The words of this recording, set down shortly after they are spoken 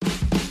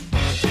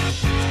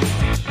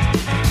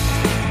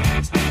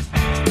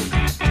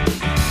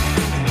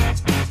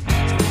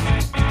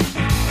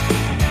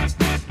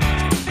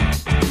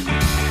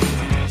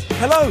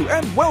Hello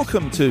and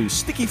welcome to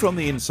Sticky from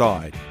the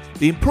Inside,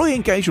 the employee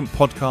engagement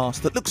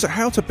podcast that looks at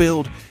how to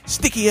build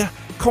stickier,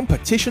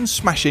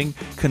 competition-smashing,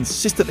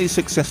 consistently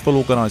successful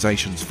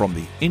organisations from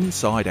the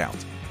inside out.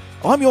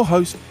 I'm your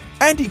host,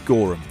 Andy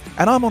Gorham,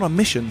 and I'm on a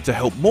mission to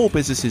help more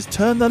businesses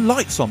turn the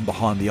lights on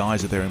behind the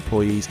eyes of their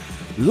employees,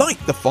 light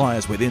the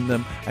fires within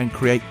them, and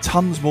create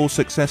tons more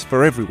success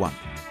for everyone.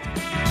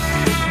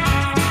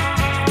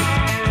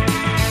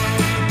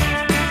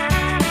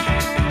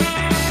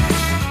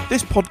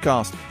 This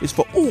podcast is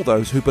for all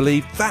those who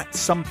believe that's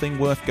something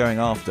worth going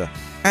after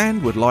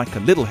and would like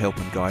a little help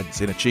and guidance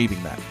in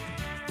achieving that.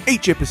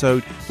 Each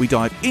episode, we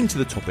dive into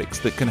the topics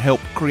that can help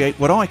create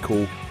what I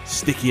call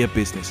stickier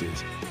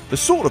businesses. The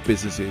sort of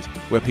businesses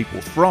where people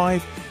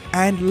thrive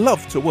and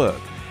love to work,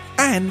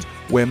 and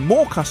where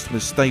more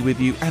customers stay with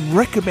you and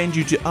recommend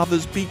you to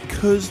others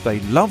because they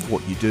love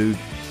what you do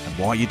and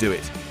why you do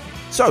it.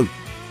 So,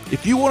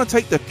 if you want to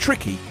take the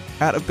tricky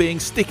out of being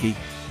sticky,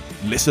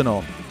 listen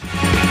on.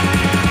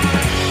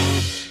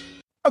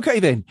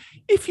 Okay then,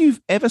 if you've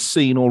ever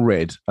seen or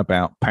read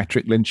about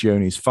Patrick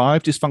Lencioni's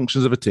 5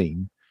 dysfunctions of a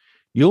team,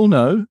 you'll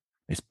know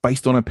it's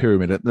based on a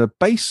pyramid. At the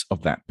base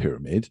of that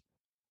pyramid,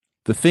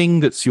 the thing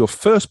that's your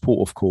first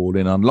port of call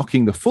in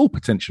unlocking the full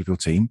potential of your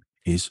team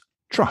is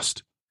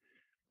trust.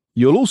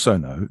 You'll also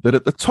know that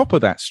at the top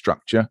of that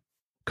structure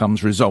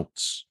comes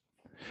results.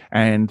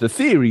 And the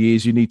theory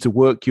is you need to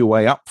work your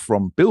way up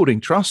from building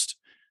trust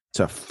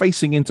to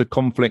facing into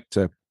conflict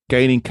to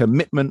gaining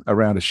commitment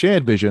around a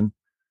shared vision,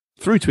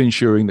 through to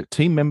ensuring that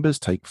team members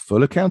take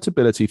full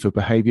accountability for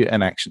behavior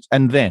and actions.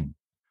 And then,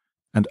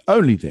 and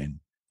only then,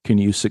 can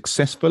you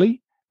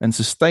successfully and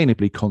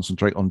sustainably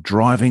concentrate on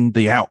driving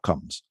the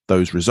outcomes,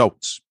 those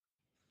results.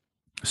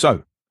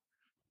 So,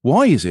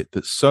 why is it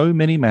that so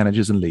many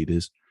managers and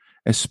leaders,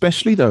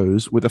 especially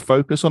those with a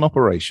focus on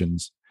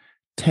operations,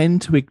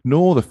 tend to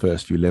ignore the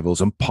first few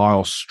levels and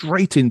pile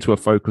straight into a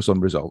focus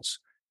on results,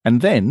 and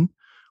then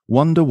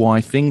wonder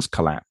why things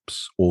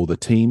collapse or the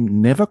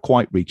team never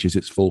quite reaches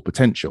its full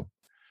potential?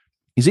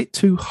 Is it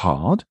too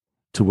hard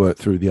to work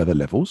through the other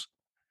levels?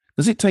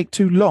 Does it take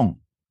too long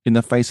in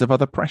the face of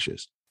other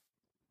pressures?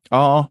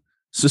 Are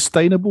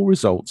sustainable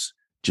results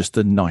just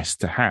a nice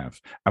to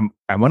have? And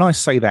when I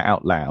say that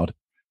out loud,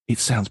 it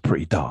sounds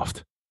pretty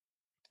daft.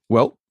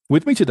 Well,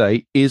 with me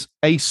today is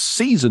a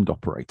seasoned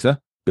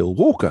operator, Bill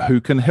Walker, who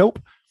can help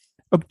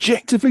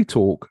objectively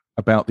talk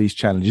about these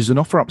challenges and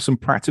offer up some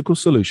practical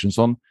solutions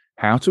on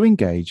how to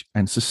engage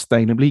and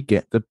sustainably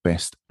get the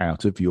best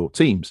out of your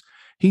teams.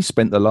 He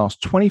spent the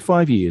last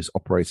 25 years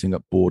operating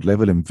at board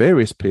level in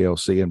various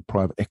PLC and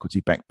private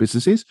equity-backed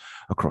businesses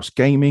across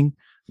gaming,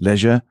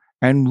 leisure,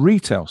 and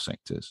retail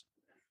sectors.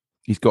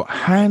 He's got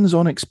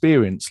hands-on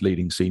experience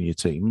leading senior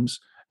teams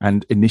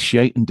and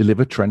initiate and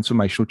deliver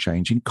transformational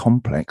change in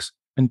complex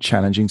and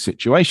challenging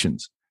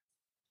situations.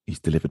 He's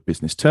delivered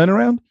business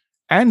turnaround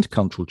and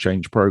cultural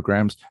change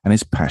programs and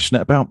is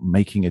passionate about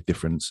making a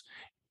difference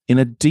in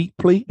a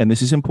deeply, and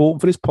this is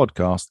important for this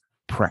podcast,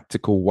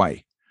 practical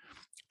way.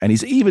 And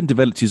he's even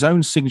developed his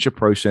own signature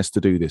process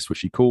to do this,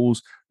 which he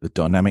calls the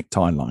dynamic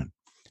timeline.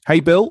 Hey,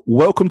 Bill,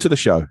 welcome to the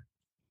show.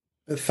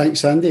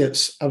 Thanks, Andy.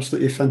 It's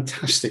absolutely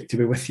fantastic to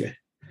be with you.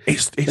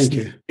 Thank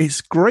you. It's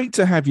great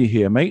to have you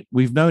here, mate.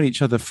 We've known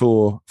each other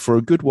for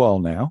a good while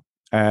now.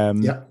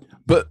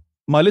 But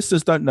my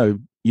listeners don't know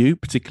you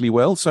particularly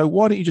well. So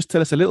why don't you just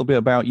tell us a little bit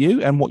about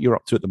you and what you're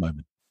up to at the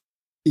moment?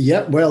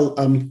 Yeah, well,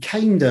 I'm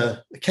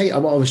I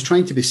was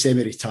trying to be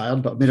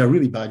semi-retired, but I made a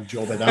really bad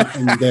job of that,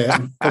 and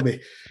I'm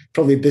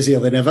probably busier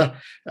than ever.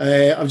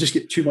 I've just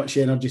got too much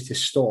energy to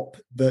stop.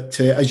 But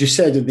as you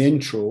said in the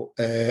intro,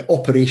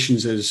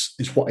 operations is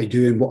what I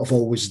do and what I've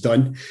always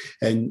done,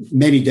 and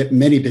many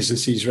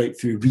businesses, right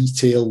through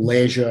retail,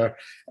 leisure,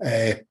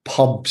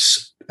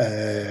 pubs,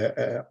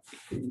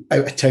 out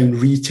of town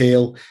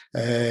retail,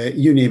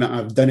 you name it,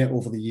 I've done it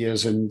over the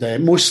years, and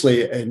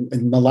mostly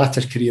in my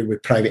latter career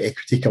with private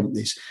equity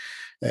companies.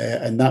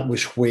 And that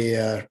was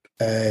where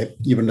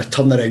you were in a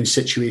turnaround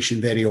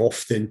situation very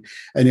often,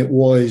 and it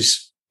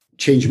was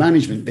change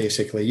management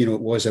basically.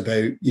 It was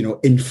about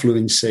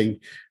influencing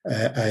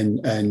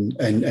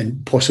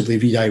and possibly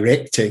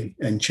redirecting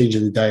and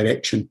changing the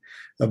direction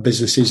of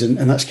businesses, and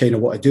that's kind of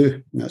what I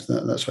do. That's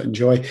what I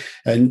enjoy,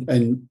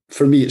 and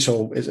for me, it's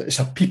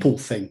a people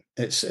thing.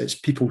 It's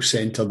people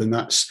centered, and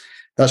that's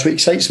what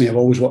excites me. I've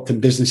always worked in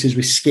businesses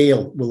with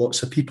scale, with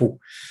lots of people,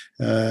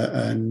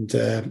 and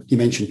you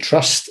mentioned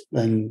trust,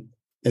 and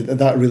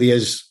that really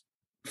is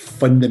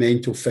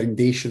fundamental,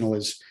 foundational,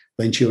 as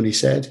Lencioni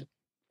said.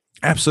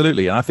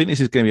 Absolutely, and I think this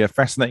is going to be a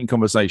fascinating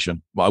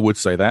conversation. Well, I would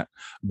say that,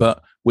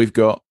 but we've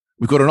got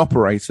an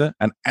operator,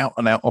 an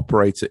out-and-out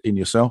operator in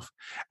yourself,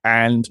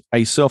 and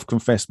a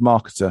self-confessed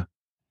marketer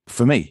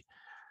for me.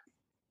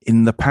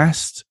 In the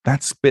past,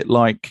 that's a bit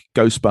like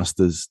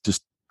Ghostbusters,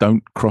 just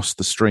don't cross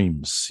the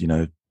streams,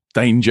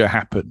 danger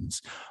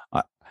happens.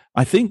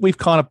 I think we've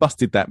kind of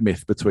busted that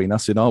myth between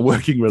us in our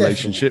working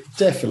relationship.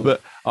 Definitely.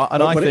 But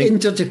I think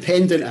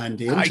interdependent,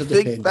 Andy. I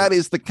think that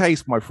is the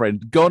case, my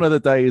friend. Gone are the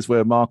days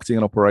where marketing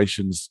and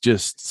operations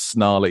just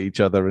snarl at each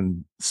other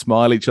and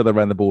smile each other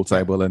around the ball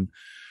table and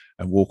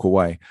walk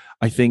away.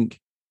 I think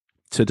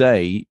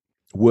today,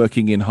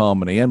 working in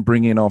harmony and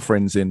bringing our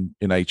friends in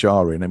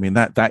HR in, I mean,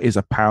 that is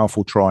a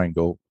powerful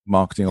triangle,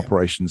 marketing,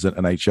 operations,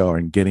 and HR,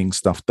 and getting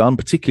stuff done,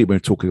 particularly when we're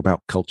talking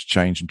about culture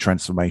change and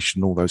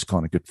transformation, all those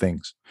kind of good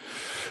things.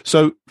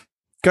 So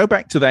go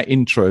back to that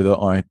intro that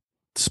I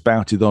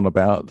spouted on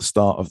about at the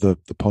start of the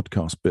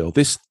podcast, Bill.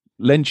 This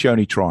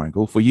Lencioni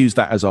triangle, if we use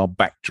that as our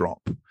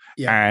backdrop,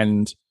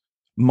 and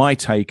my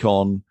take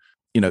on,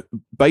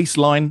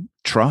 baseline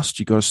trust,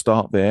 you've got to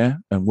start there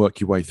and work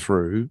your way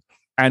through.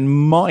 And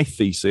my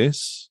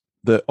thesis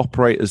that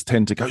operators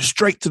tend to go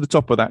straight to the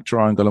top of that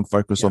triangle and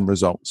focus on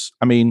results.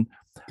 I mean,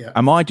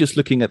 am I just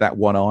looking at that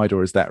one-eyed,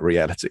 or is that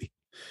reality?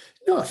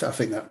 No, I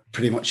think that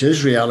pretty much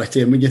is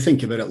reality. And when you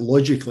think about it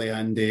logically,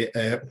 Andy,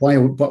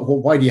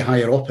 why do you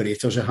hire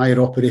operators? You hire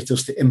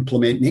operators to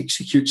implement and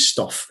execute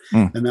stuff.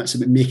 And that's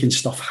about making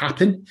stuff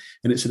happen.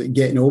 And it's about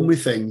getting on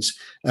with things.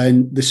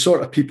 And the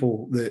sort of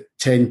people that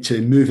tend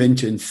to move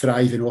into and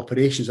thrive in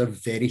operations are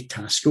very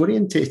task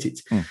orientated.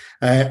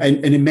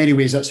 And in many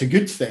ways, that's a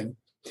good thing.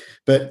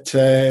 But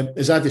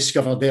as I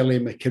discovered early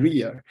in my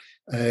career,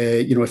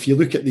 if you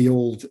look at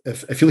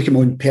if you look at my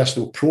own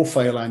personal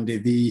profile,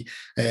 Andy,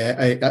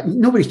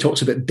 nobody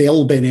talks about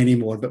bell-bin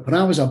anymore. But when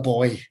I was a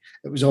boy,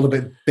 it was all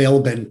about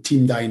bell-bin,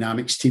 team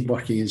dynamics, team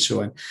working, and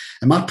so on.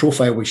 And my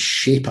profile was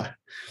shaper.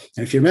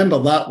 And if you remember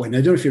that one, I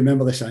don't know if you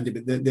remember this, Andy,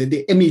 but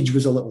the image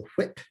was a little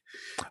whip.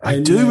 I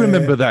do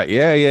remember that.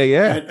 Yeah.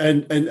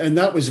 And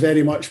that was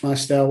very much my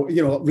style.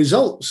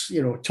 Results,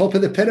 top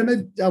of the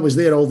pyramid, I was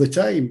there all the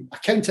time.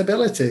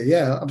 Accountability,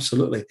 yeah,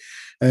 absolutely.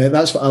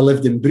 That's what I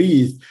lived and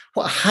breathed.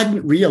 What I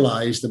hadn't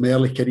realised in my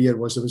early career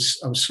was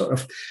I was sort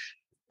of,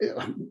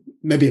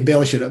 maybe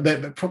embellishing it a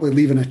bit, but probably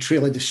leaving a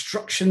trail of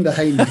destruction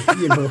behind me.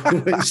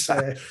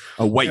 It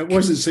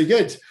wasn't so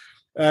good.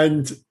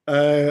 And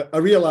I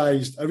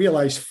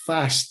realised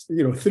fast,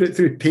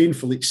 through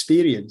painful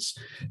experience,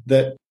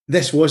 that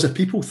this was a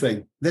people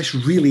thing. This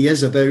really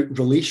is about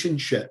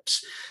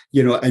relationships,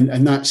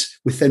 and that's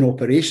within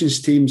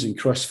operations teams and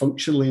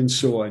cross-functionally and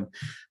so on.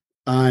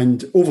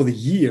 And over the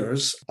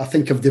years, I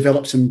think I've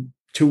developed some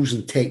tools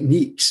and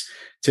techniques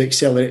to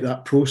accelerate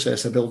that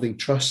process of building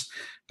trust.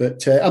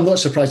 But I'm not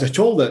surprised at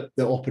all that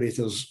the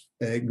operators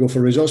go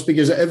for results,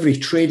 because at every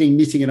trading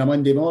meeting on a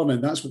Monday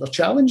morning, that's what they're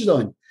challenged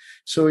on.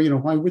 So,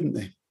 why wouldn't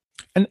they?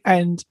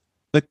 And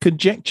the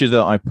conjecture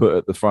that I put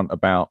at the front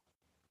about,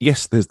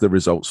 yes, there's the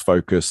results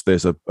focus.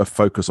 There's a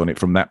focus on it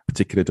from that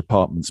particular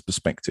department's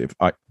perspective.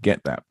 I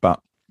get that.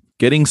 But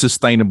getting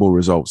sustainable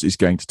results is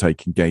going to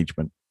take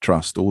engagement,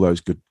 trust, all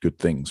those good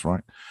things,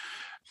 right?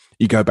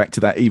 You go back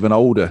to that even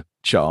older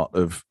chart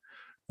of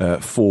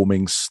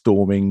forming,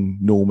 storming,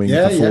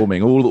 norming,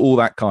 performing, all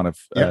that kind of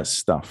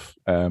stuff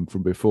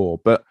from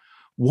before. But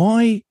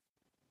why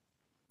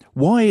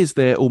is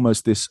there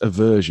almost this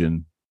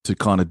aversion to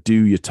kind of do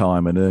your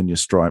time and earn your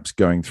stripes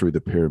going through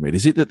the pyramid?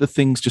 Is it that the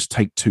things just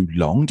take too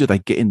long? Do they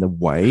get in the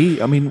way?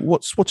 I mean,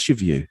 what's your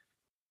view?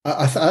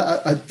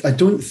 I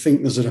don't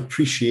think there's an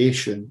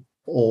appreciation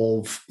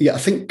of, I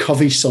think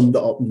Covey summed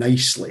it up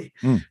nicely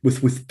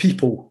with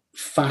people,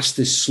 fast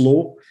is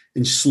slow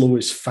and slow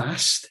is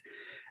fast.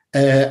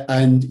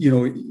 And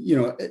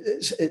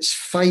it's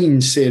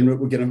fine saying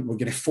we're going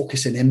to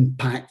focus on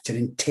impact and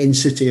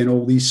intensity and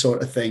all these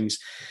sort of things,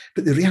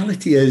 but the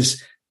reality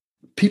is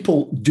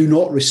people do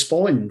not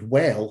respond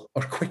well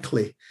or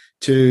quickly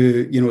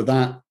to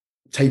that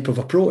type of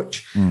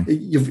approach.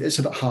 It's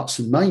about hearts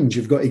and minds.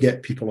 You've got to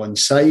get people on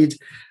side.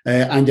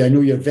 Andy, I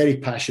know you're very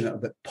passionate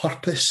about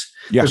purpose.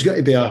 Yeah. There's got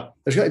to be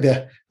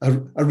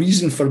a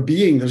reason for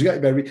being. There's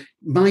got to be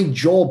my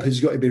job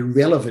has got to be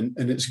relevant,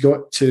 and it's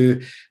got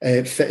to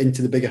fit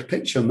into the bigger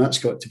picture, and that's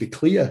got to be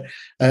clear.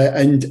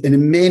 And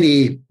in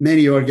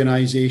many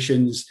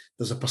organizations,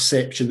 there's a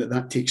perception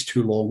that takes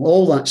too long.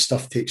 All that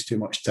stuff takes too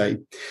much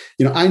time.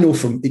 I know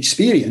from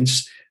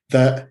experience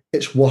that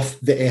it's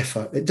worth the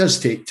effort. It does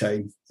take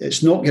time.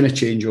 It's not going to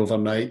change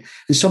overnight.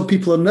 And some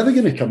people are never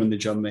going to come on the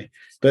journey,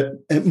 but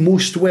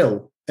most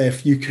will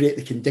if you create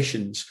the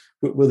conditions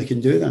where they can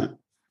do that.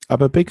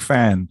 I'm a big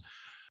fan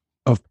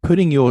of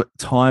putting your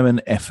time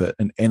and effort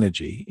and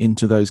energy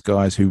into those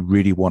guys who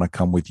really want to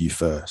come with you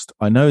first.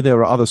 I know there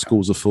are other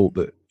schools of thought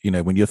that,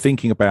 when you're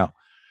thinking about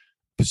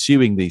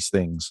pursuing these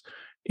things,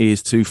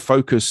 is to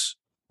focus.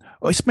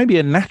 Well, it's maybe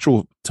a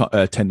natural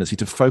tendency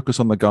to focus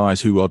on the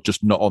guys who are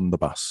just not on the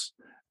bus,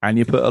 and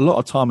you put a lot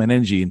of time and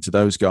energy into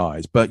those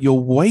guys, but you're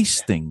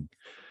wasting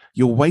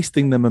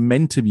the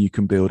momentum you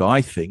can build,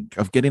 I think,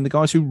 of getting the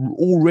guys who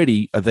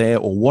already are there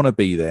or want to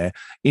be there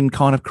in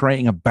kind of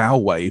creating a bow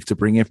wave to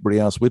bring everybody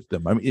else with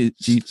them. I mean,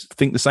 do you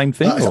think the same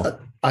thing?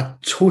 I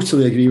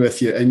totally agree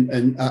with you.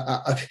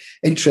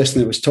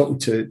 Interestingly, I was talking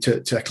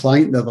to a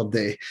client the other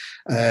day,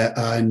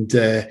 and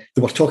they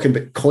were talking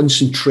about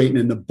concentrating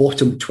in the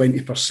bottom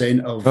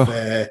 20%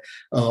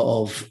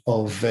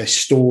 of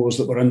stores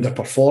that were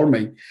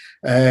underperforming.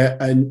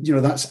 And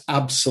that's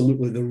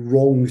absolutely the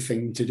wrong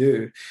thing to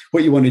do.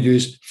 What you want to do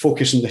is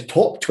focus on the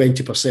top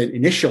 20%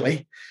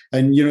 initially.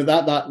 And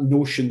that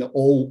notion that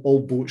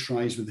all boats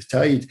rise with the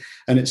tide,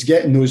 and it's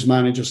getting those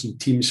managers and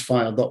teams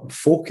fired up and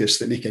focused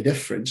that make a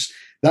difference.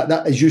 That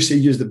as you say,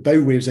 use the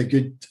bow wave is a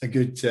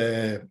good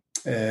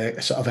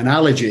sort of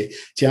analogy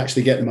to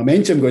actually get the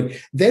momentum going.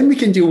 Then we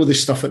can deal with the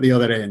stuff at the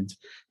other end.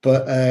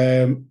 But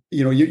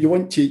you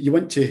want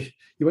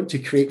to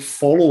create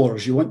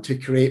followers, you want to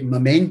create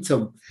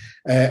momentum,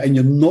 and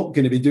you're not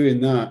going to be doing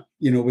that,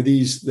 with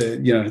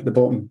the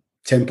bottom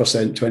 10%,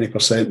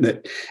 20%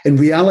 that in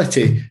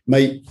reality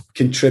might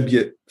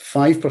contribute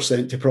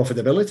 5% to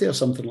profitability or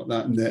something like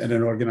that in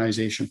an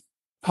organization.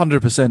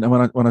 100%.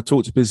 And when I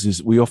talk to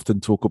business, we often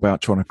talk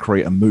about trying to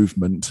create a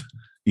movement,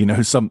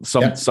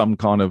 some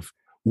kind of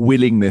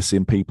willingness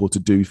in people to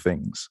do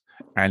things.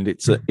 And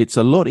it's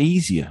a lot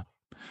easier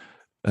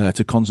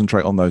to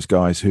concentrate on those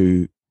guys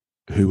who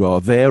are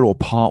there or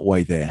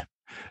partway there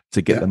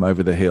to get them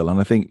over the hill.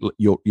 And I think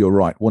you're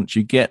right. Once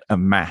you get a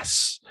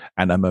mass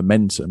and a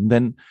momentum,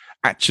 then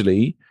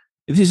actually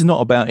this is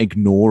not about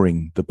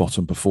ignoring the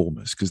bottom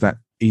performers, because that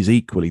is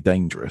equally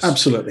dangerous.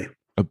 Absolutely.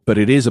 But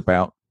it is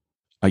about,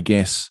 I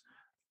guess,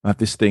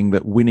 this thing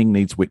that winning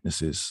needs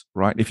witnesses,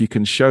 right? If you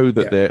can show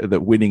that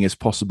that winning is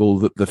possible,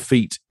 that the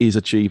feat is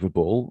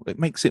achievable, it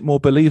makes it more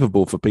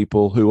believable for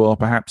people who are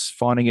perhaps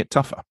finding it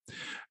tougher.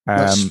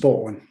 That's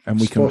spot on. And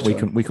we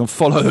can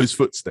follow those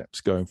footsteps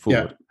going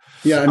forward.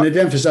 Yeah, and I'd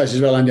emphasise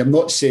as well, Andy, I'm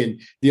not saying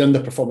the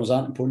underperformers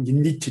aren't important. You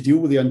need to deal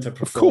with the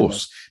underperformers, of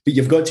course, but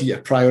you've got to get your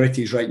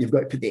priorities right. You've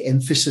got to put the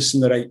emphasis in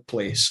the right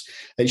place.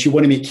 It's you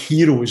want to make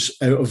heroes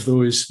out of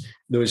those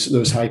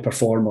high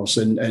performers,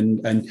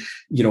 and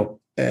we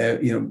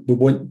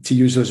want to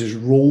use those as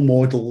role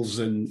models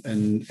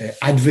and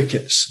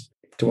advocates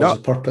towards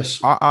the purpose.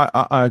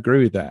 I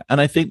agree with that,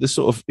 and I think the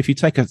sort of, if you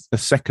take a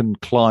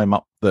second climb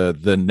up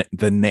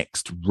the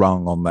next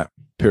rung on that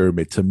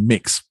pyramid, to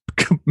mix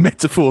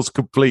metaphors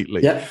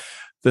completely. Yeah.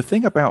 The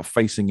thing about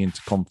facing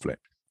into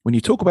conflict, when you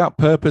talk about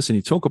purpose and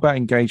you talk about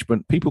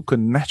engagement, people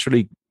can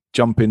naturally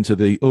jump into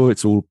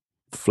it's all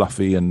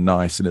fluffy and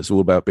nice and it's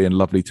all about being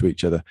lovely to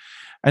each other.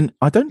 And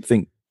I don't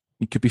think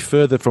it could be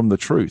further from the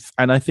truth.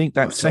 And I think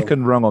that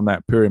second rung on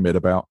that pyramid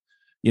about,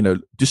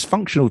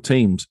 dysfunctional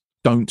teams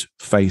don't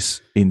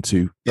face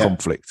into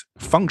conflict.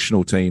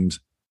 Functional teams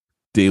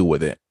deal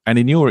with it. And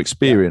in your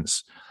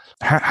experience,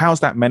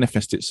 how's that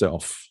manifest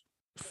itself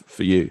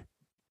for you?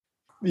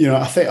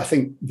 I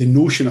think the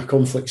notion of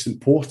conflict is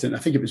important. I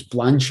think it was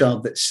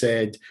Blanchard that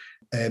said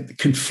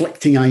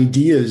conflicting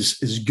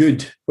ideas is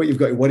good. What you've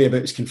got to worry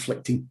about is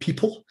conflicting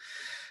people.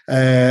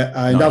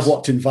 And nice. I've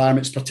worked in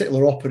environments,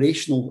 particular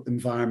operational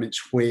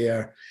environments,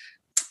 where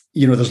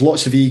there's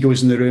lots of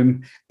egos in the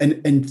room,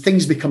 and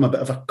things become a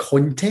bit of a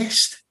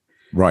contest.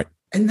 Right.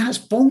 And that's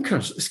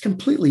bonkers. It's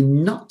completely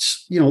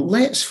nuts.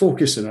 Let's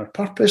focus on our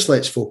purpose.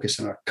 Let's focus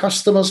on our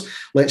customers.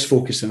 Let's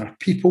focus on our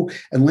people,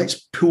 and let's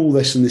pull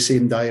this in the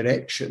same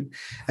direction.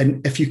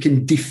 And if you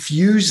can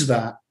diffuse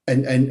that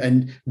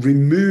and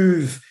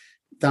remove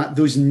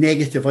those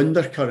negative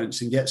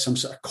undercurrents and get some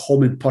sort of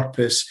common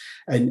purpose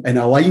and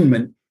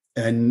alignment,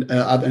 and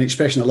an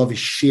expression I love is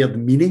shared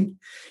meaning.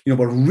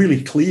 We're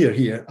really clear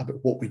here about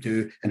what we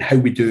do and how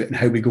we do it and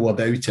how we go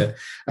about it.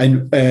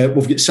 And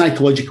we've got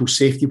psychological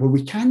safety where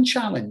we can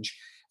challenge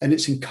and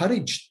it's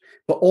encouraged.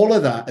 But all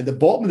of that at the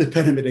bottom of the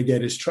pyramid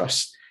again is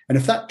trust. And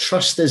if that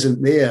trust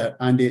isn't there,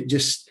 and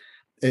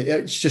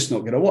it's just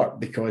not going to work,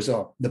 because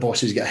the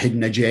boss has got a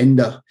hidden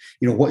agenda.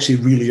 What's he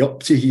really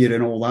up to here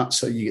and all that?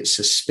 So you get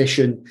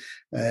suspicion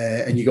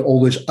and you get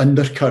all those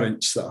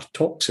undercurrents that are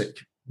toxic,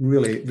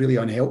 really, really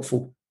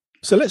unhelpful.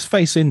 So let's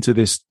face into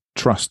this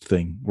trust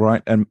thing,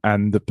 right?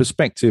 And the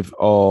perspective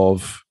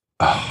of,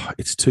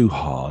 it's too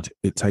hard,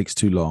 it takes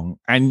too long.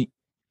 And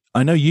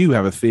I know you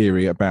have a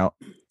theory about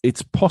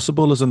it's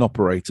possible as an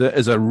operator,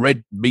 as a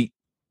red meat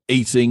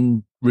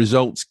eating,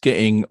 results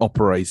getting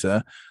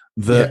operator,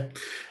 that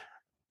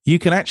you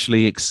can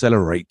actually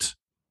accelerate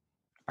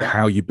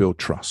how you build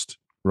trust,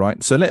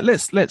 right? So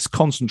let's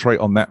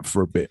concentrate on that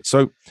for a bit.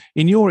 So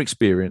in your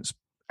experience,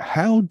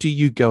 how do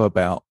you go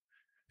about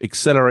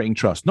accelerating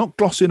trust? Not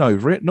glossing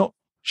over it, not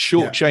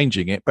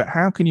shortchanging it, but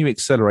how can you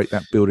accelerate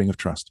that building of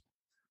trust?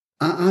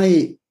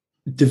 I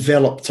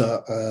developed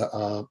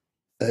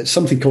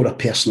something called a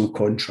personal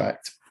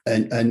contract,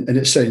 and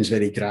it sounds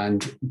very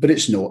grand, but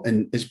it's not,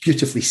 and it's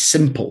beautifully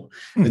simple,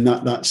 and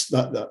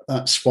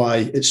that's why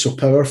it's so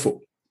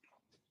powerful.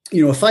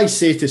 If I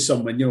say to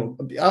someone,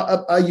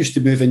 I used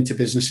to move into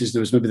businesses that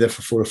was maybe there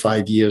for 4 or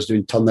 5 years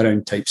doing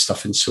turnaround type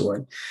stuff and so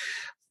on.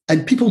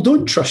 And people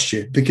don't trust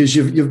you because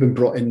you've been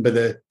brought in by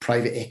the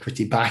private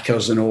equity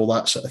backers and all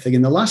that sort of thing.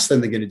 And the last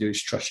thing they're going to do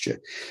is trust you.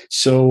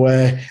 So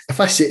if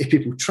I say to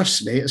people,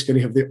 trust me, it's going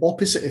to have the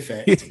opposite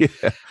effect.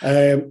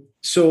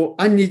 So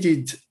I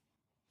needed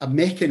a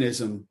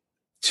mechanism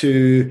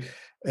to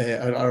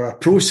or a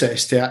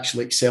process to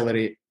actually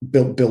accelerate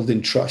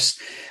building trust.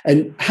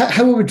 And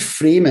how I would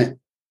frame it,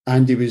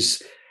 Andy,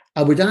 was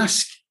I would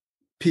ask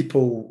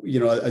people,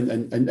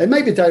 and it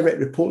might be direct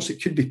reports,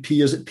 it could be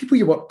peers, people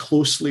you work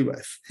closely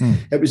with.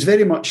 It was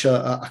very much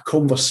a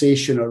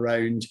conversation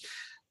around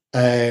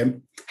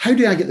how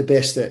do I get the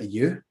best out of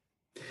you?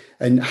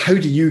 And how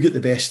do you get the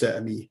best out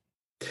of me?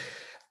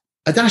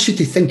 I'd ask you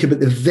to think about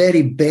the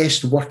very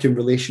best working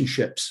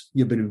relationships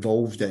you've been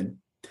involved in.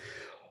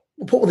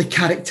 What were the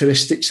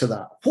characteristics of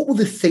that? What were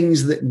the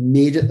things that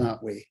made it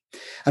that way?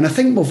 And I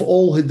think we've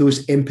all had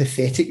those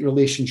empathetic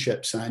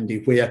relationships,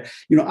 Andy, where,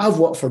 I've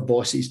worked for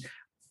bosses.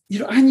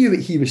 I knew what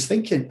he was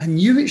thinking. I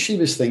knew what she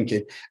was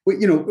thinking.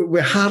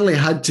 We hardly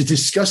had to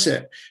discuss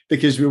it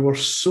because we were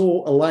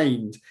so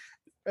aligned.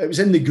 It was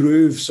in the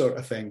groove sort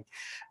of thing.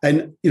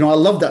 And, I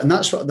loved that. And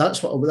that's what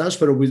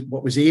I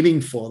was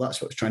aiming for.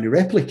 That's what I was trying to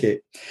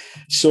replicate.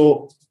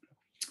 So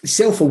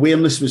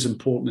self-awareness was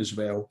important as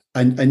well.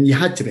 And you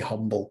had to be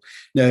humble.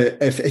 Now,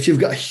 if you've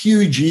got a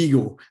huge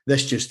ego,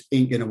 this just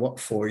ain't going to work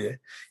for you.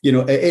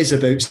 It is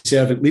about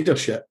servant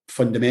leadership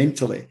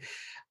fundamentally.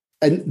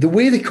 And the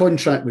way the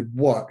contract would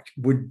work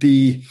would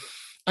be,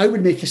 I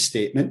would make a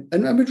statement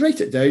and I would write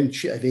it down,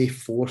 sheet of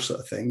A4 sort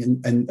of thing.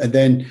 And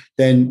then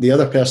the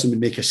other person would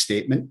make a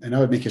statement and I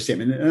would make a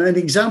statement. And an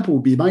example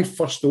would be my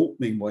first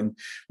opening one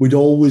would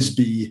always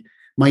be,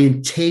 my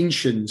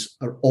intentions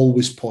are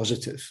always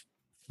positive,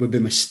 would be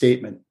my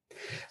statement.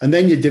 And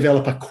then you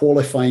develop a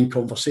qualifying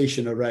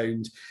conversation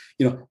around,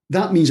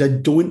 that means I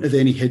don't have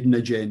any hidden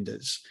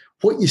agendas.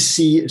 What you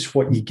see is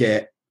what you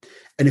get.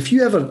 And if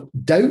you ever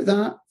doubt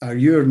that, or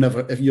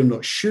if you're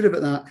not sure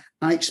about that,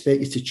 I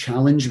expect you to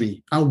challenge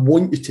me. I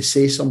want you to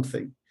say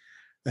something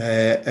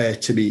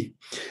to me.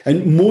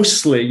 And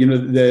mostly,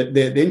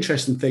 the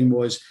interesting thing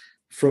was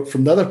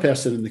from the other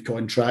person in the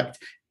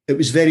contract, it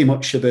was very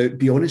much about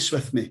be honest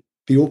with me,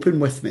 be open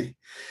with me.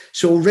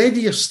 So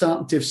already you're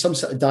starting to have some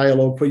sort of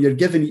dialogue where you're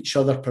giving each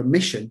other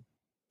permission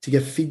to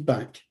give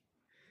feedback.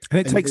 And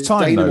it takes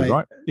time, though,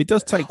 right? It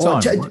does take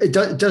time. It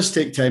does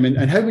take time.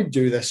 And how we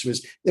do this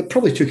was, it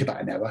probably took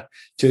about an hour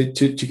to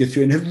go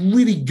through and have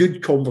really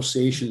good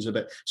conversations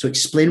about, so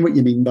explain what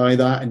you mean by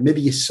that. And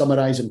maybe you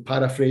summarize and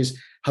paraphrase.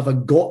 Have I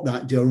got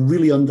that? Do I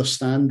really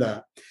understand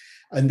that?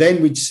 And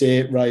then we'd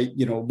say, right,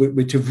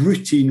 we'd have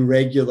routine,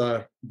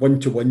 regular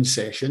one-to-one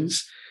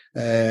sessions.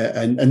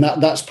 And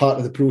that's part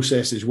of the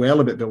process as well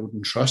about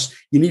building trust.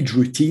 You need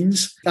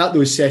routines at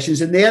those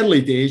sessions. In the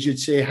early days, you'd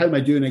say, how am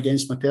I doing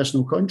against my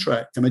personal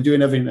contract? Am I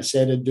doing everything I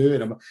said I'd do?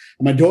 And am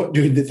I not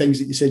doing the things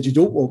that you said you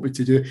don't want me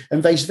to do?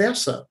 And vice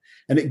versa.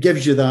 And it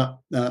gives you that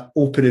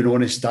open and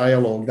honest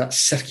dialogue, that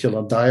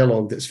circular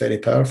dialogue that's very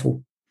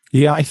powerful.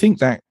 Yeah, I think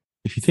that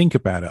if you think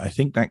about it, I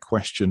think that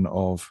question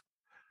of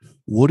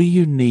what do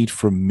you need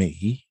from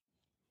me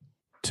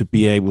to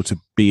be able to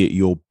be at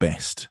your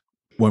best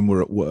when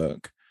we're at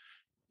work?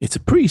 It's a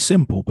pretty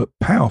simple but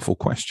powerful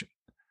question.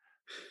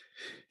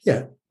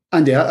 Yeah.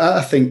 Andy,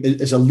 I think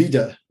as a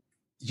leader,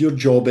 your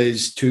job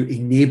is to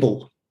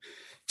enable,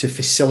 to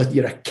facilitate.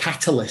 You're a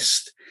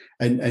catalyst,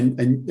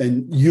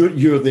 and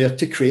you're there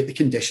to create the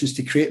conditions,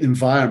 to create the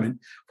environment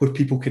where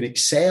people can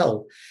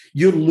excel.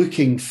 You're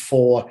looking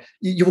for,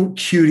 you want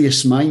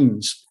curious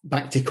minds.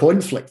 Back to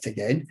conflict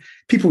again.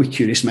 People with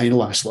curious minds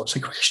will ask lots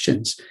of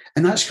questions,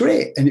 and that's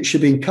great, and it should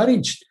be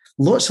encouraged.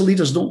 Lots of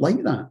leaders don't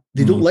like that.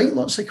 They don't like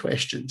lots of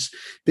questions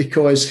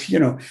because,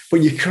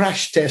 when you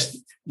crash test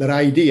their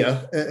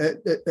idea,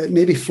 it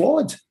may be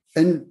flawed.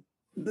 And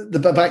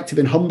back to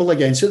being humble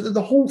again. So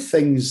the whole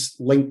thing's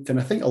linked. And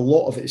I think a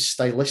lot of it is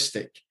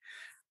stylistic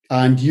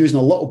and using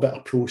a little bit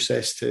of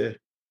process to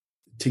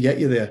get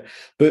you there.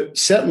 But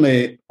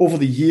certainly over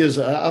the years,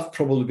 I've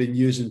probably been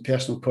using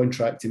personal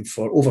contracting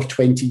for over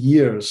 20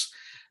 years.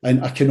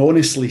 And I can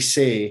honestly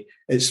say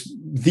it's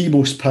the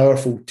most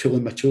powerful tool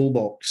in my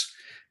toolbox.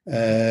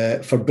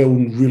 For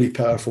building really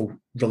powerful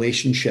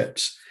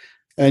relationships.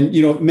 And,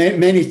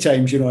 many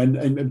times,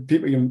 and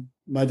people,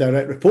 my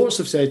direct reports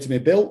have said to me,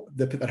 Bill,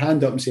 they put their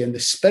hand up and say, in the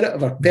spirit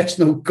of our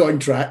personal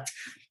contract,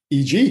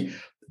 e.g.,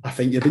 I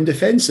think you've been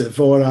defensive,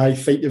 or I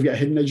think you've got a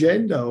hidden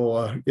agenda,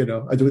 or,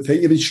 I don't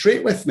think you've been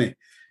straight with me.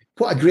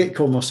 What a great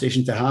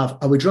conversation to have.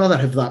 I would rather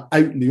have that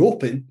out in the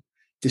open,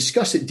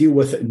 discuss it, deal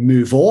with it, and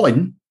move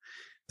on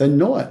than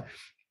not.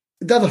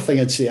 The other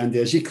thing I'd say, Andy,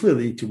 is you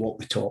clearly need to walk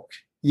the talk.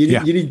 You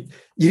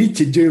need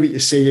to do what you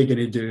say you're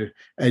going to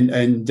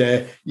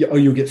do, or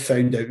you'll get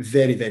found out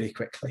very, very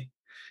quickly.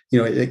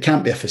 It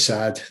can't be a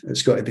facade.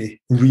 It's got to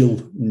be real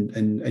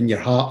in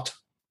your heart.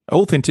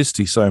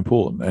 Authenticity is so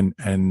important,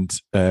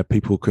 and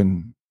people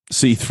can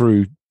see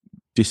through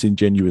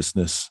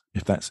disingenuousness,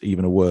 if that's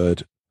even a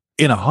word,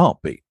 in a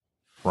heartbeat,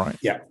 right?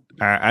 Yeah,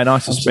 and I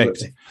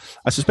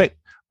suspect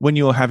when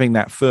you're having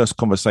that first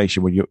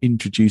conversation, when you're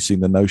introducing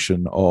the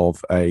notion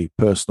of a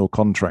personal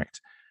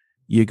contract,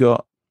 you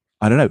got,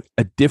 I don't know,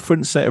 a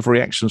different set of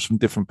reactions from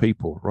different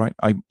people, right?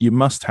 You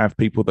must have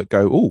people that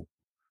go, oh,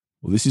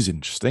 well, this is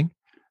interesting.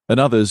 And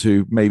others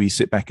who maybe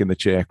sit back in the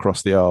chair,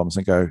 cross the arms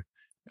and go,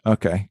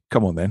 Okay,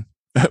 come on then.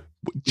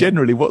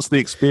 Generally, what's the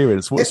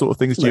experience? What sort of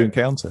things do you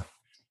encounter?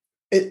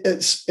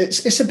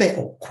 It's a bit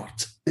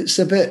awkward. It's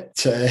a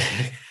bit.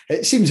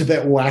 It seems a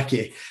bit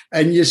wacky,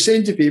 and you're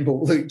saying to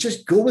people, "Look,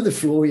 just go with the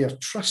flow. You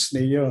trust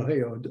me.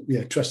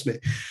 Trust me.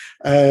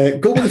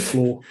 Go with the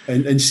flow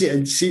and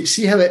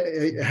see how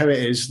it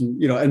is.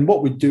 And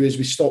what we do is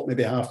we stop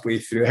maybe halfway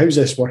through. How's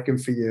this working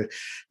for you?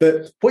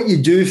 But what you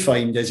do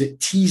find is it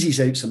teases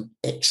out some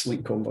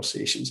excellent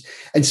conversations,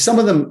 and some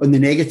of them on the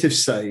negative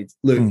side.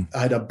 Look, I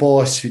had a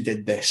boss who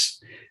did this.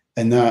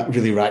 And that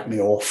really racked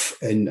me off,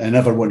 and I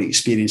never want to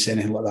experience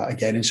anything like that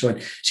again, and so on.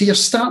 So you're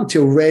starting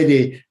to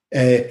already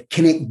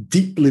connect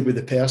deeply with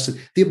the person.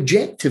 The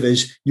objective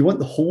is you want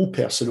the whole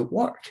person at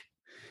work.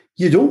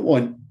 You don't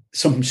want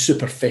something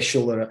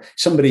superficial or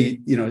somebody,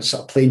 sort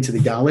of playing to the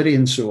gallery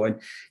and so on.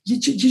 You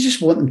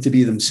just want them to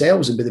be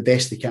themselves and be the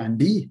best they can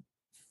be.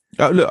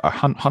 Look, I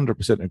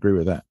 100% agree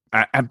with that.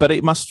 But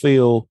it must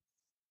feel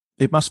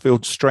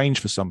strange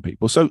for some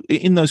people. So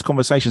in those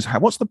conversations,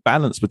 what's the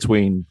balance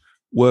between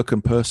work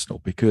and personal?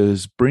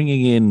 Because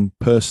bringing in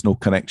personal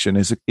connection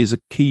is a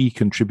key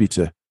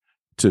contributor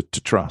to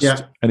trust.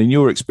 Yeah. And in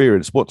your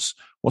experience, what's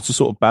the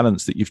sort of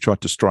balance that you've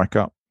tried to strike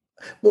up?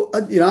 Well,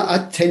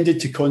 I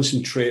tended to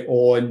concentrate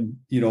on,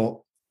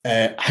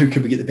 how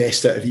can we get the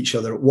best out of each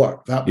other at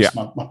work? That was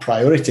my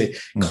priority.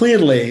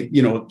 Clearly,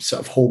 sort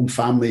of home,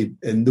 family,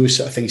 and those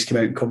sort of things come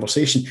out in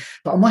conversation.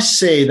 But I must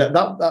say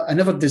that I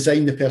never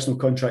designed the personal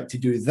contract to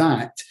do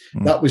that.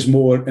 That was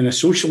more in a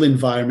social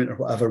environment or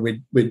whatever.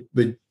 We'd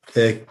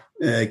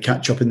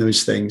catch up in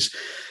those things.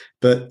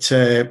 But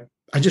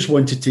I just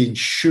wanted to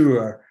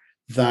ensure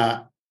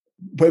that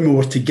when we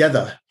were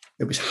together,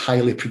 it was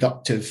highly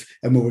productive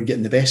and we were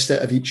getting the best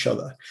out of each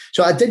other.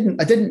 So I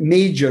didn't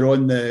major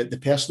on the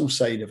personal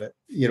side of it,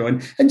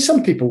 and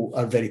some people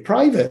are very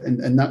private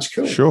and that's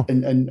cool. Sure.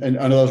 And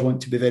others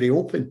want to be very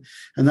open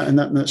and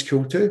that's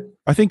cool too.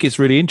 I think it's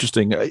really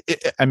interesting.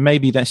 And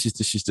maybe this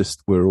is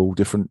just, we're all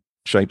different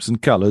shapes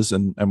and colors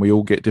and we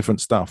all get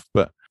different stuff.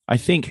 But I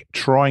think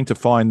trying to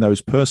find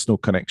those personal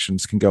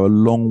connections can go a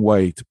long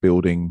way to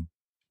building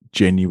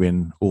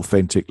genuine,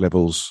 authentic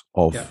levels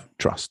of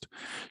trust.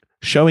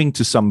 Showing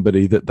to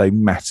somebody that they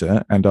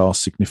matter and are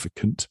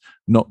significant,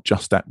 not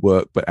just at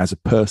work, but as a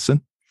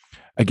person.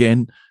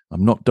 Again,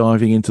 I'm not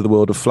diving into the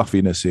world of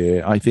fluffiness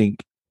here. I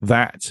think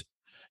that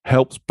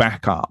helps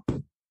back up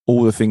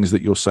all the things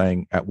that you're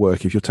saying at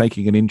work. If you're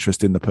taking an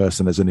interest in the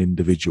person as an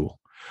individual,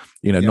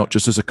 not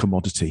just as a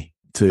commodity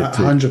to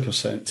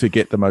 100% to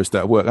get the most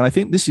out of work. And I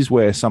think this is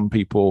where some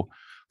people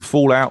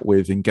fall out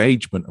with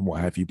engagement and what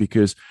have you,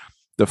 because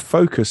the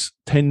focus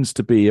tends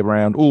to be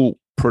around,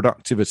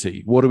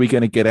 productivity. What are we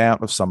going to get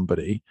out of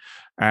somebody?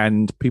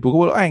 And people go,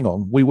 well, hang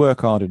on, we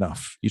work hard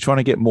enough. You're trying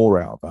to get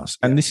more out of us.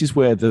 And this is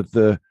where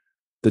the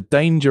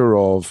danger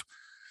of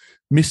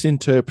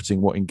misinterpreting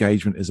what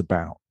engagement is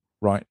about,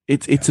 right?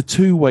 It's a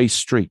two-way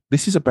street.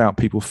 This is about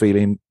people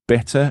feeling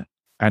better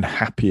and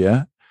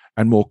happier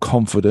and more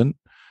confident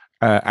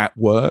at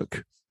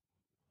work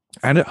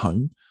and at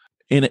home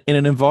in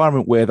an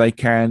environment where they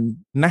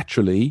can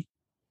naturally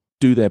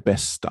do their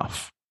best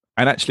stuff.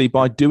 And actually,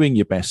 by doing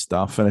your best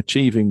stuff and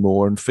achieving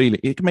more and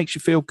feeling, it makes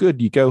you feel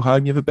good. You go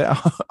home, you have a better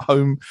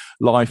home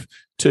life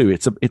too.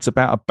 It's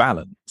about a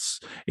balance.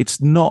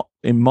 It's not,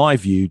 in my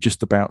view,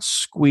 just about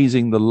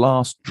squeezing the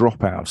last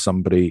drop out of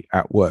somebody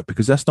at work,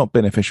 because that's not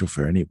beneficial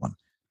for anyone.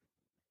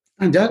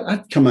 And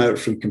I'd come out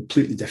from a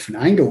completely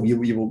different angle. You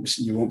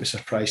won't be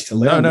surprised to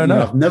learn.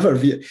 No. I've never,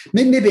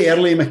 maybe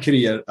early in my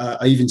career,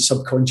 I even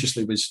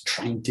subconsciously was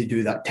trying to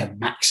do that to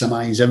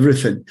maximise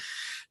everything.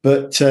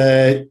 But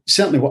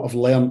certainly what I've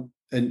learned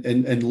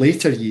in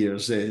later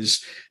years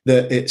is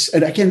that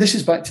and again, this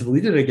is back to the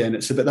leader again,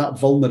 it's about that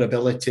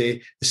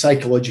vulnerability, the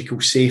psychological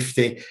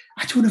safety.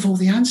 I don't have all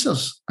the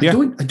answers. I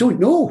don't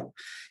know.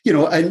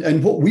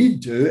 And what we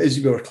do is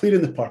we were clear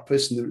in the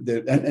purpose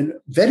and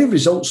very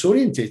results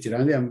orientated,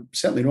 Andy. I'm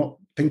certainly not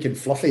pink and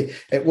fluffy.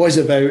 It was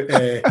about,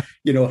 it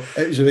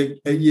was about,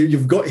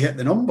 you've got to hit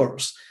the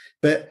numbers.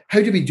 But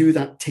how do we do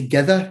that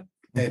together?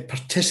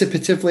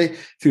 Participatively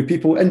through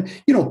people, and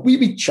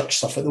we chuck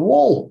stuff at the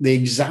wall. The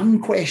exam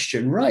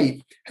question,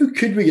 right? How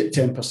could we get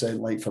 10%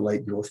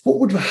 like-for-like growth? What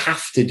would we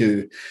have to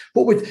do?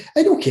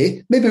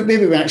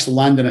 Maybe we actually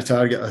land on a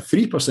target of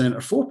 3%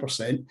 or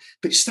 4%,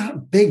 but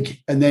start big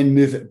and then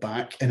move it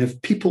back and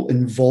have people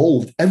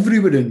involved,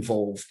 everyone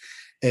involved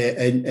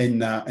in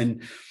that.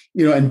 And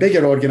in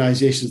bigger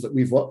organisations that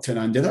we've worked in,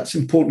 Andy, that's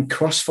important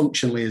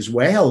cross-functionally as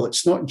well.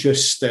 It's not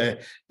just, the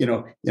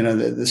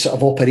sort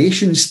of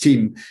operations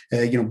team,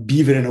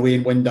 beavering away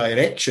in one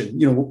direction.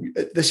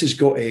 This has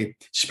got to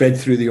spread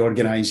through the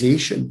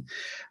organisation.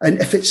 And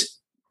if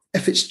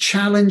it's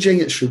challenging,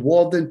 it's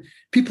rewarding,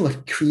 people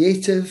are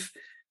creative.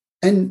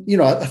 And,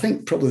 I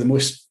think probably the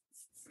most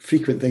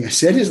frequent thing I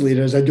said as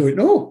leader is, I don't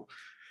know.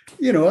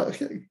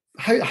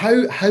 How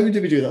do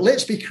we do that?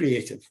 Let's be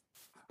creative.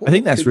 I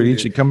think that's really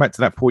interesting. Come back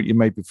to that point you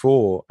made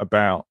before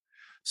about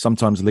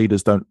sometimes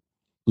leaders don't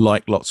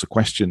like lots of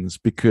questions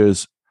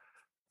because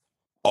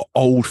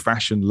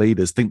old-fashioned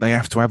leaders think they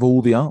have to have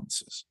all the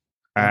answers.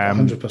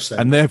 100%.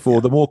 And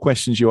therefore, the more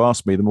questions you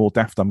ask me, the more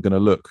daft I'm going to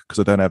look because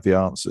I don't have the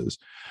answers.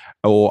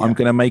 Or I'm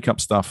going to make up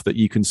stuff that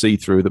you can see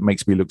through that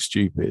makes me look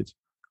stupid.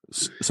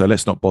 So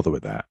let's not bother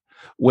with that.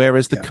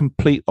 Whereas the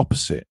complete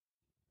opposite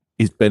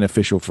is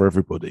beneficial for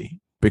everybody.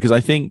 Because I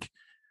think,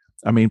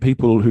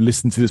 people who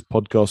listen to this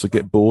podcast will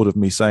get bored of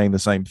me saying the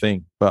same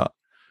thing. But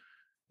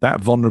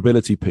that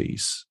vulnerability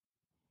piece,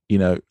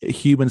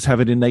 humans have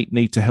an innate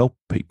need to help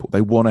people.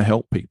 They want to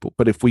help people.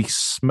 But if we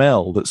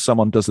smell that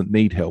someone doesn't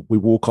need help, we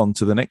walk on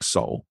to the next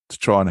soul to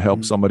try and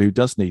help somebody who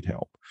does need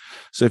help.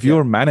 So if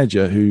you're a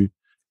manager who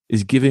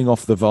is giving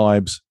off the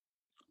vibes,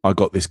 I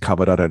got this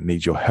covered, I don't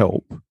need your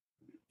help,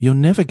 you're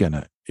never going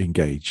to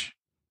engage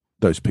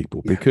those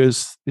people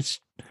because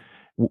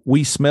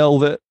we smell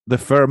that the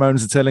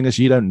pheromones are telling us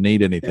you don't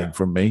need anything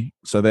from me.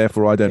 So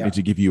therefore, I don't need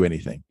to give you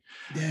anything.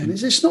 Yeah, and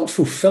it's not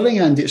fulfilling,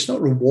 Andy. It's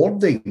not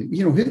rewarding.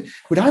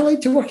 Would I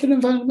like to work in an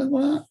environment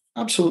like that?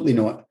 Absolutely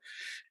not.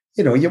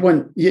 You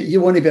want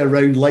to be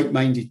around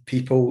like-minded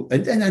people,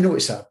 and I know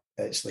it's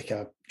like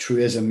a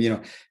truism.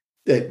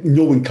 That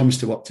no one comes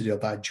to work to do a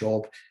bad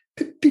job.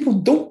 People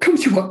don't come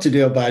to work to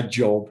do a bad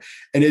job,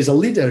 and as a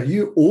leader,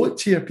 you owe it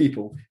to your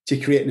people to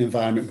create an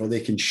environment where they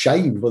can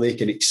shine, where they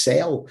can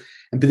excel,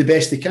 and be the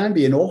best they can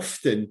be. And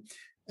often,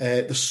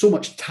 there's so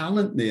much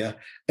talent there,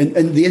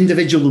 and the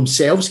individual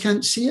themselves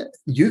can't see it.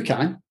 You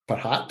can,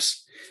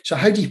 perhaps. So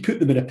how do you put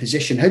them in a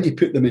position? How do you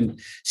put them in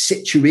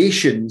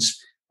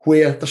situations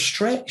where they're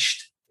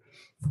stretched?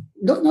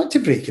 Not to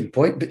breaking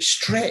point, but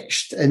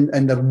stretched,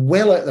 and they're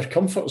well out of their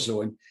comfort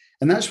zone.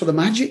 And that's where the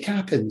magic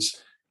happens.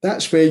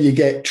 That's where you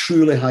get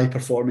truly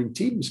high-performing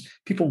teams,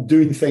 people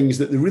doing things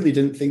that they really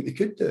didn't think they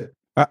could do.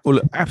 Well,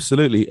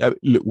 absolutely.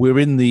 Look, we're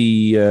in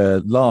the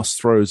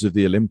last throes of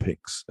the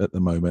Olympics at the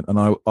moment,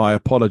 and I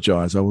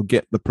apologize. I will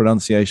get the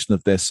pronunciation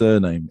of their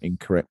surname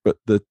incorrect, but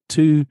the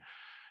two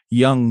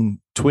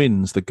young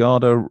twins, the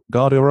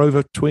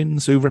Gardarova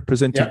twins who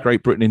represented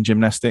Great Britain in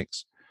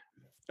gymnastics,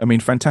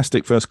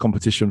 fantastic first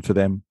competition for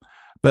them.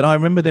 But I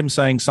remember them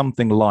saying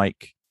something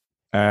like,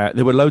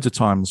 there were loads of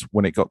times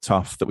when it got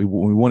tough that we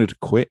wanted to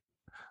quit,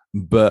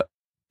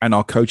 and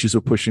our coaches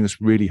were pushing us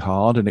really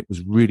hard, and it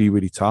was really,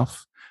 really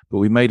tough. But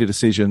we made a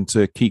decision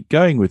to keep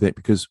going with it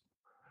because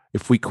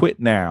if we quit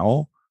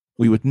now,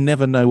 we would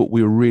never know what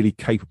we were really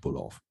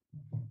capable of.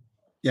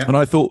 Yeah. And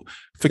I thought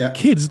for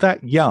kids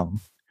that young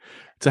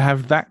to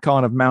have that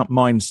kind of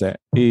mindset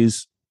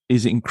is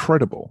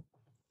incredible.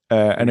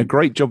 And a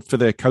great job for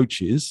their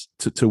coaches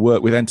to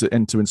work with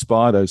and to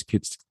inspire those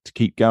kids to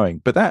keep going.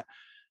 But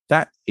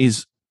that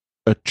is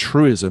a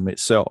truism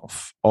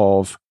itself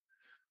of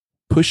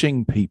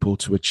pushing people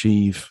to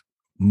achieve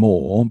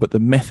more, but the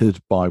method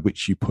by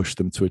which you push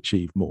them to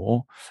achieve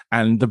more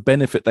and the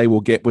benefit they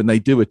will get when they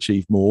do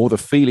achieve more, the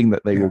feeling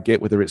that they will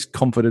get, whether it's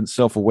confidence,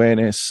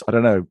 self-awareness, I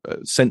don't know,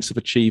 sense of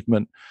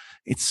achievement.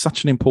 It's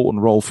such an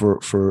important role for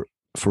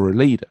a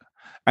leader.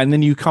 And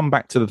then you come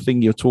back to the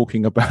thing you're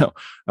talking about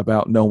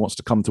no one wants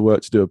to come to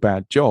work to do a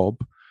bad job,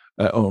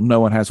 or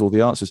no one has all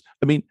the answers.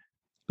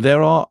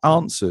 There are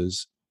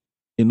answers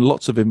in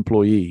lots of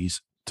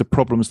employees to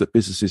problems that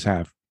businesses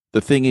have. The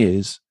thing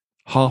is,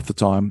 half the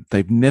time,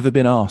 they've never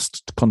been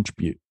asked to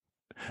contribute.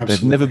 Absolutely.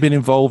 They've never been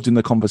involved in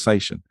the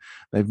conversation.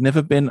 They've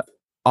never been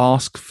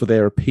asked for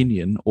their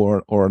opinion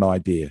or an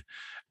idea.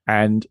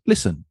 And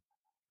listen,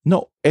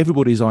 not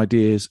everybody's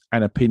ideas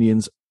and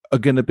opinions are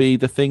going to be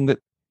the thing that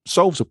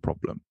solves a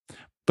problem.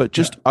 But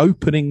just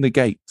opening the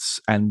gates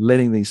and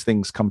letting these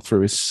things come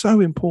through is so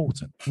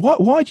important.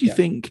 Why do you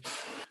think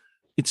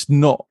it's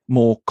not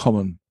more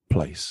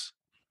commonplace,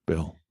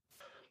 Bill?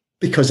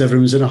 Because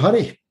everyone's in a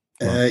hurry.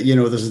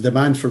 There's a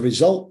demand for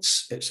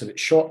results. It's a bit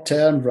short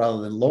term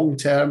rather than long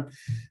term.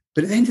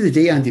 But at the end of the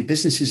day, Andy,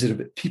 businesses are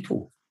about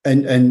people.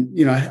 And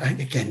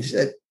again, it's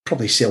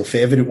probably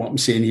self-evident what I'm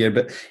saying here,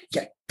 but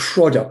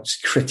products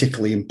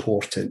critically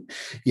important.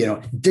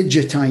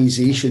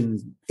 Digitization,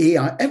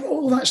 AI,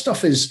 all that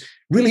stuff is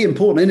really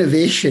important.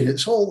 Innovation,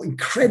 it's all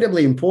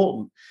incredibly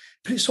important.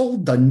 But it's all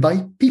done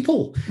by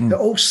people. It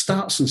all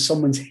starts in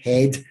someone's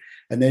head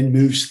and then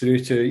moves through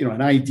to,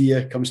 an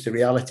idea comes to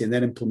reality and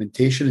then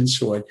implementation and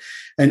so on.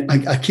 And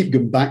I keep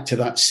going back to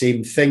that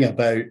same thing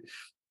about,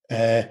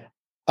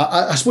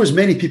 I suppose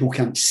many people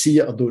can't see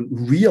it or don't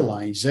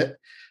realize it,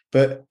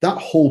 but that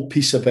whole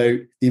piece about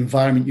the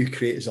environment you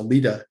create as a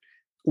leader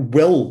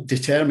will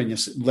determine your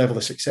level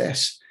of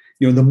success.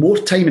 The more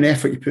time and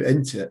effort you put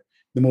into it,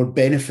 the more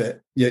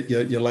benefit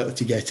you're likely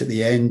to get at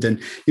the end. And,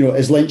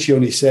 as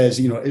Lencioni says,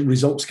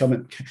 results come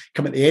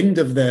at the end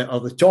of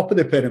the top of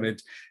the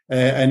pyramid.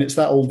 And it's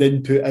that old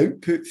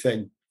input-output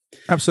thing.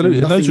 Absolutely.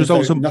 And those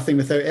results are nothing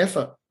without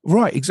effort.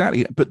 Right,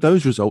 exactly. But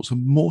those results are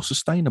more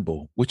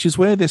sustainable, which is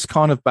where this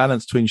kind of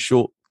balance between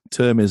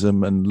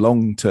short-termism and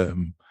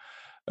long-term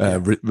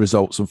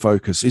results and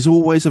focus is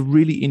always a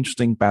really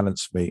interesting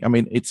balance for me.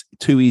 It's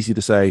too easy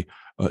to say,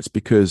 it's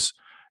because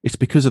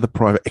of the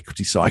private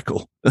equity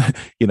cycle.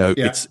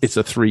 It's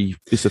a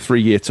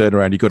 3-year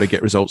turnaround. You've got to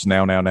get results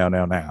now.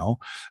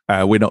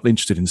 We're not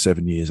interested in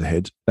 7 years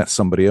ahead. That's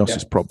somebody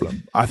else's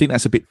problem. I think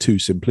that's a bit too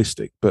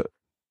simplistic, but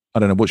I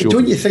don't know what's your.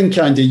 Don't you think,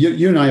 Andy?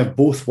 You and I have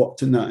both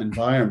worked in that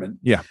environment.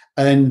 Yeah,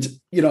 and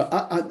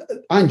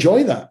I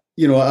enjoy that.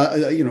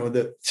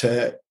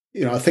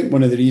 I think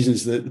one of the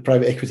reasons that the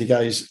private equity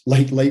guys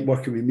like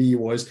working with me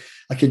was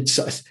I could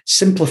sort of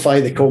simplify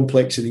the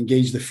complex and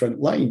engage the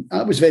front line.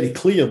 That was very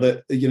clear that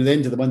at the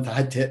end of the month I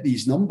had to hit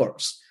these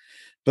numbers,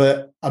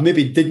 but I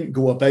maybe didn't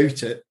go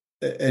about it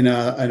in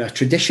a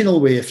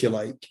traditional way, if you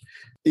like.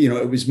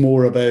 It was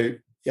more about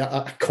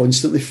I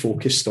constantly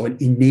focused on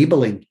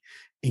enabling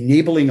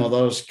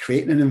others,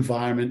 creating an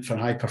environment for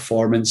high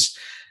performance,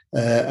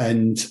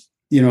 and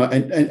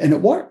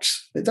it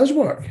works. It does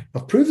work.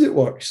 I've proved it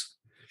works.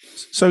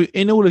 So,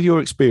 in all of your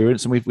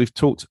experience, and we've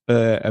talked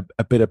a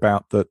bit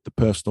about the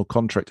personal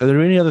contract, are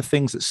there any other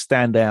things that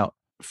stand out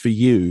for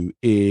you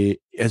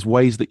as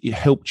ways that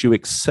helped you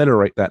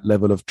accelerate that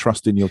level of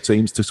trust in your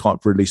teams to kind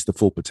of release the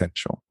full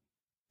potential?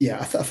 Yeah,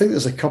 I think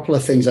there's a couple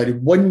of things.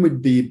 One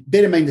would be,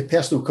 bear in mind the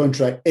personal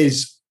contract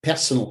is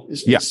personal.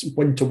 It's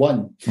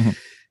one-to-one.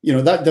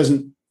 Mm-hmm. That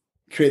doesn't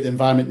create the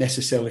environment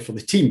necessarily for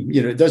the team.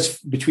 It does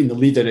between the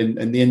leader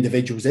and the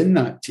individuals in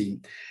that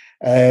team.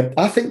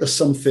 I think there's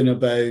something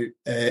about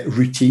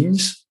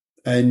routines.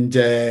 And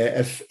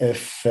if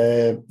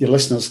your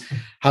listeners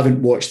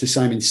haven't watched the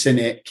Simon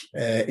Sinek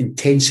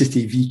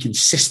Intensity v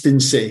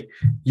Consistency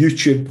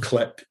YouTube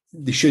clip,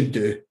 they should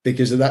do,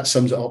 because that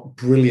sums it up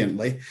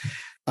brilliantly.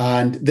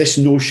 And this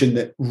notion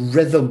that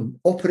rhythm,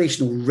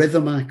 operational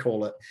rhythm, I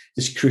call it,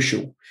 is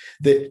crucial.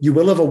 That you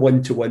will have a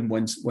one-to-one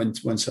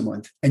once a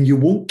month, and you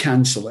won't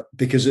cancel it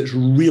because it's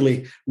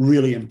really,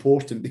 really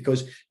important,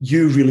 because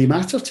you really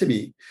matter to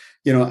me.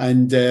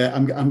 And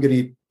I'm going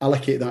to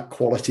allocate that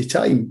quality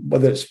time,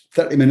 whether it's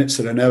 30 minutes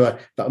or an hour,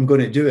 but I'm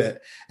going to do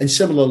it. And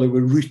similarly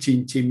with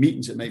routine team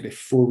meetings, it might be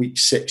 4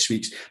 weeks, 6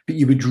 weeks, but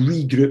you would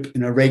regroup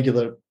on a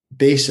regular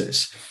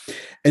basis.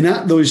 And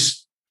at those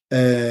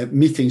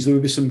meetings, there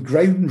would be some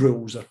ground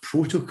rules or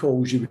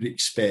protocols you would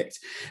expect.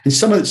 And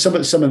some of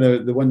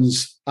the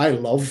ones I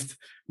loved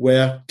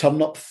were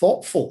turn up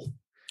thoughtful.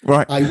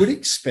 Right. I would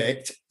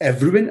expect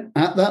everyone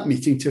at that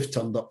meeting to have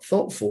turned up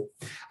thoughtful.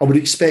 I would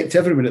expect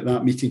everyone at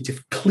that meeting to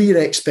have clear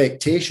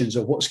expectations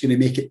of what's going to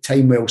make it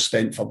time well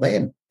spent for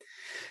them.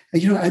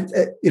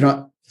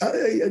 And,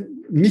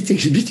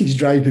 meetings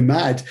drive me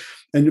mad,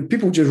 and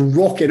people just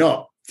rocking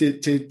up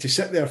to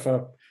sit there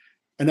for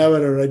an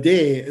hour or a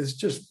day is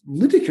just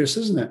ludicrous,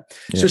 isn't it?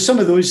 Yeah. So some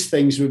of those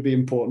things would be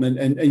important,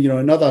 and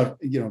another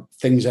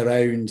things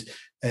around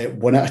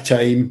one at a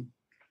time.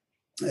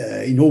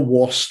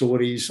 War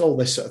stories, all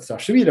this sort of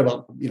stuff. So we had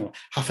about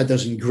half a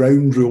dozen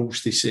ground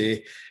rules to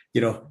say,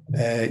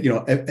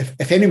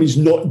 if anyone's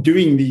not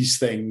doing these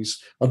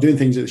things or doing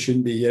things that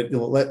shouldn't be,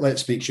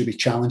 let's make sure we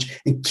challenge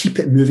and keep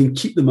it moving,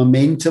 keep the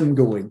momentum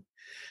going,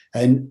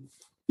 and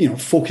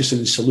focus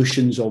on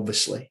solutions.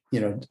 Obviously,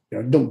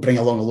 don't bring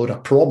along a load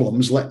of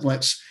problems.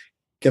 Let's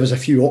give us a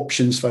few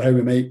options for how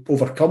we might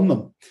overcome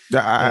them.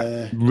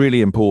 Really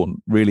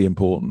important. Really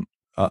important.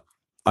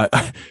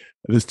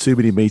 There's too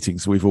many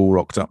meetings we've all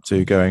rocked up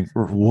to going,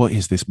 what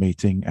is this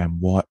meeting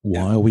and why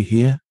are we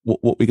here? What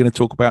are we going to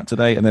talk about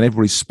today? And then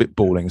everybody's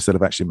spitballing instead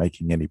of actually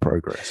making any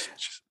progress.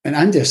 And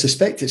Andy, I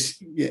suspect it's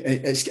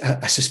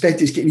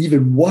getting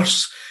even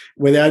worse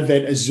with the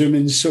advent of Zoom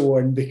and so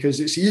on, because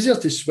it's easier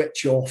to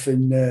switch off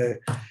and,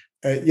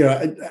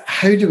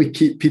 how do we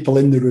keep people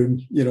in the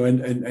room,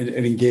 and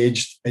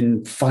engaged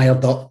and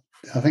fired up?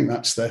 I think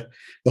that's the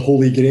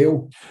holy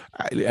grail.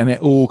 And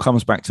it all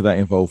comes back to that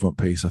involvement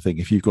piece. I think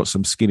if you've got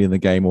some skin in the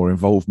game or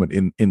involvement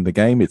in the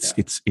game, it's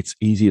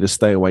easier to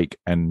stay awake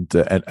and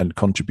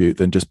contribute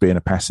than just being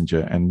a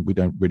passenger. And we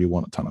don't really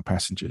want a ton of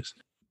passengers.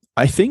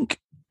 I think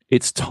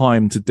it's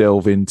time to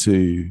delve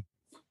into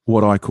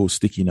what I call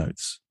sticky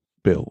notes,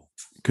 Bill,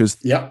 because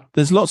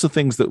there's lots of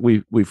things that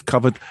we've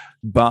covered,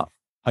 but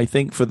I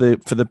think for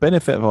the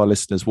benefit of our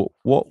listeners,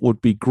 what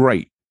would be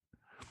great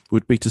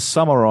would be to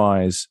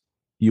summarize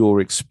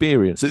your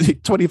experience,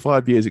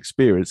 25 years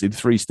experience, in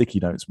 3 sticky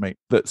notes, mate,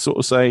 that sort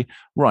of say,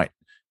 right,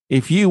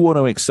 if you want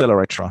to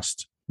accelerate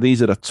trust,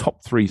 these are the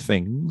top 3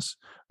 things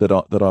that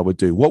I would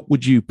do. What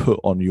would you put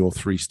on your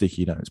 3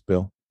 sticky notes,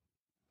 Bill?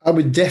 I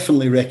would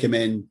definitely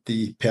recommend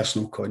the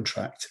personal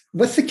contract,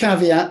 with the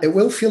caveat it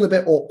will feel a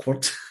bit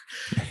awkward,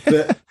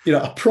 but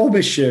I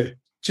promise you,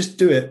 just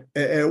do it.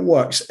 It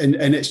works, and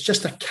it's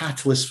just a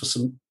catalyst for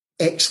some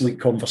excellent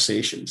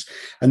conversations,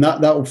 and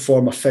that will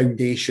form a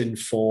foundation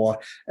for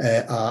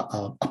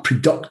a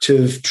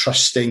productive,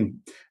 trusting,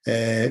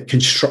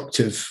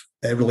 constructive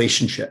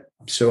relationship.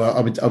 So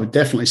I would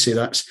definitely say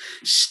that's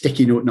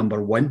sticky note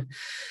number 1.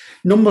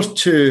 Number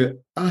 2,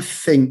 I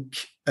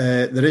think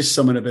there is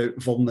something about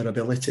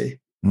vulnerability,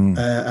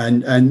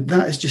 and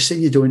that is just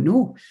saying you don't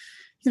know.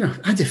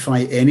 I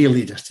defy any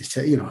leader to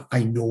tell,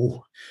 I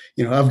know,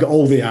 I've got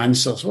all the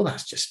answers. Well,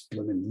 that's just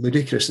blooming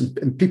ludicrous.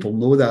 And people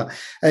know that.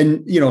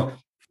 And,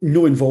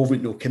 no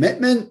involvement, no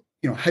commitment.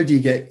 How do you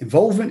get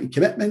involvement and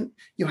commitment?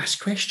 You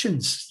ask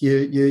questions,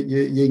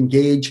 you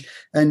engage,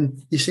 and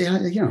you say,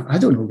 I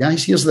don't know,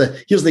 guys, here's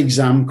the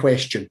exam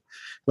question.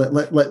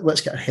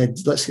 Let's get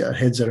our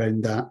heads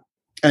around that.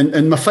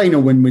 And my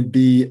final one would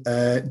be,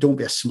 don't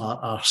be a smart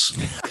arse.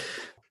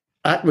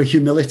 Act with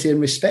humility and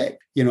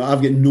respect.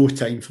 I've got no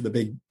time for the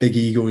big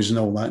egos and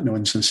all that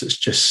nonsense. It's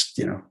just,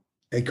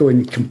 go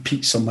and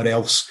compete somewhere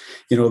else.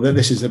 That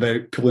this is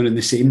about pulling in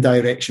the same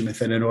direction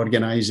within an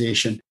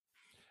organization.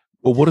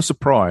 Well, what a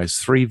surprise.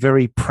 3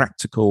 very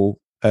practical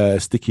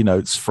sticky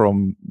notes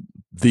from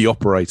the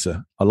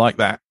operator. I like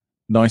that.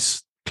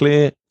 Nice,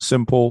 clear,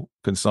 simple,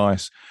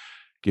 concise.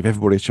 Give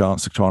everybody a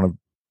chance to try and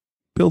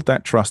build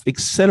that trust,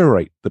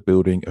 accelerate the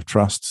building of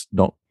trust,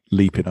 not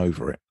leaping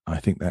over it. I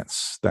think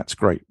that's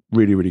great.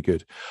 Really, really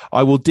good.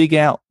 I will dig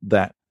out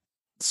that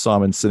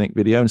Simon Sinek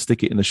video and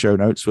stick it in the show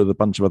notes with a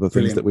bunch of other things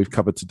Brilliant. that we've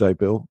covered today,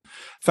 Bill.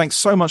 Thanks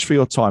so much for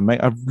your time, mate.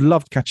 I've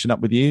loved catching up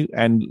with you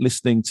and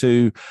listening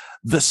to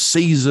the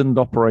seasoned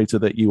operator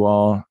that you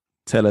are.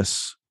 Tell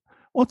us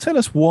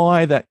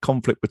why that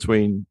conflict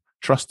between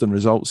trust and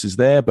results is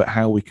there, but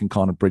how we can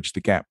kind of bridge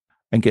the gap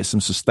and get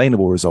some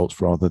sustainable results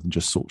rather than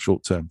just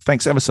short term.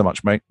 Thanks ever so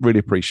much, mate. Really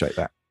appreciate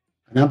that.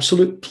 An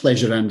absolute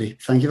pleasure, Andy.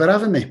 Thank you for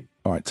having me.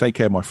 All right, take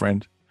care, my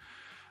friend.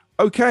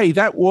 Okay,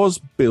 that was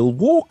Bill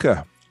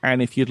Walker.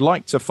 And if you'd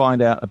like to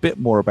find out a bit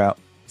more about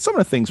some of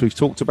the things we've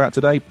talked about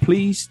today,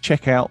 please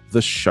check out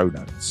the show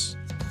notes.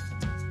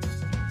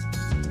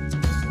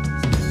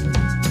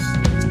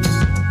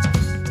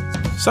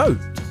 So,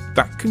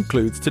 that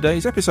concludes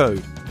today's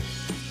episode.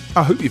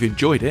 I hope you've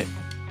enjoyed it,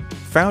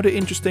 found it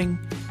interesting,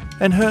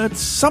 and heard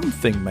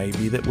something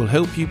maybe that will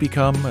help you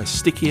become a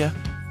stickier,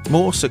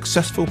 more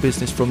successful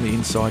business from the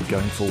inside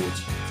going forward.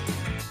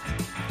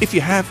 If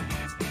you have,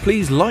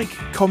 please like,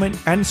 comment,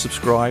 and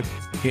subscribe.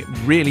 It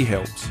really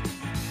helps.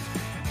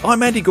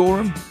 I'm Andy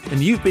Gorham, and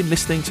you've been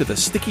listening to the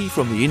Sticky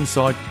from the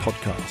Inside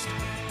podcast.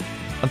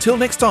 Until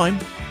next time,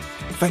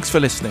 thanks for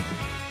listening.